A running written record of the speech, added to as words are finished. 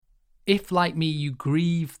if, like me, you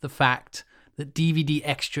grieve the fact that DVD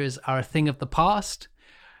extras are a thing of the past,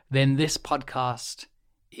 then this podcast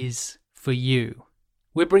is for you.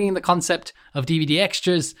 We're bringing the concept of DVD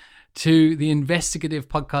extras to the investigative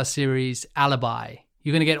podcast series Alibi.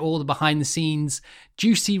 You're going to get all the behind-the-scenes,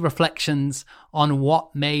 juicy reflections on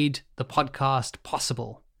what made the podcast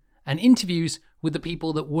possible, and interviews with the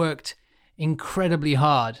people that worked incredibly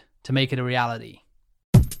hard to make it a reality.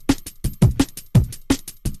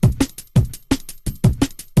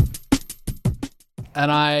 And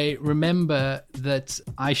I remember that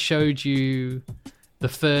I showed you the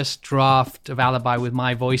first draft of Alibi with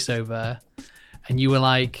my voiceover, and you were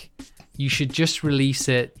like, you should just release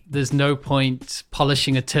it. There's no point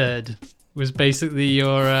polishing a turd, was basically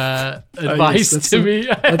your advice to me.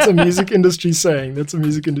 That's a music industry saying.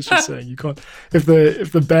 You can't, if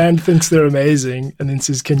the band thinks they're amazing and then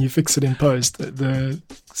says, can you fix it in post, the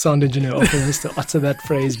sound engineer often has to utter that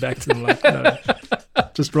phrase back to them like, no.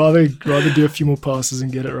 Just rather do a few more passes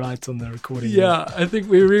and get it right on the recording. Yeah, I think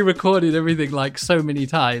we re-recorded everything like so many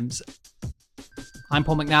times. I'm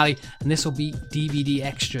Paul McNally, and this will be DVD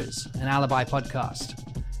Extras, an Alibi podcast.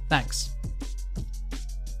 Thanks.